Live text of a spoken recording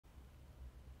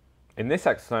In this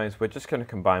exercise, we're just going to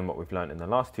combine what we've learned in the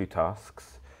last two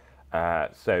tasks.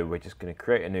 So we're just going to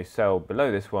create a new cell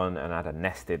below this one and add a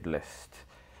nested list.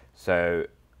 So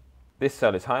this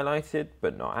cell is highlighted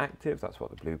but not active. That's what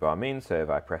the blue bar means. So if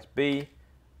I press B,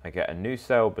 I get a new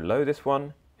cell below this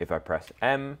one. If I press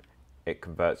M, it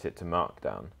converts it to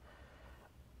Markdown.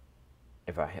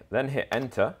 If I then hit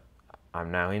Enter, I'm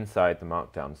now inside the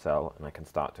Markdown cell and I can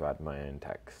start to add my own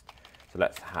text. So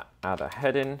let's add a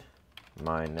heading,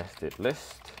 my nested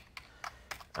list,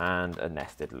 and a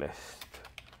nested list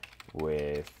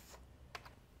with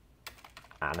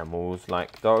animals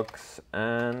like dogs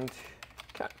and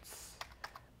cats,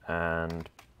 and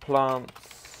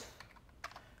plants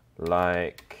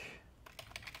like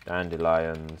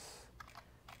dandelions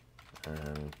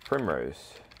and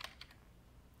primrose.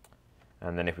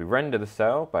 And then if we render the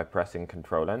cell by pressing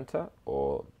Ctrl Enter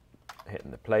or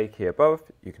hitting the play key above,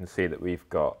 you can see that we've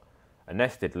got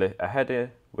a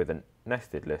header with a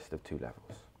nested list of 2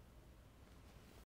 levels.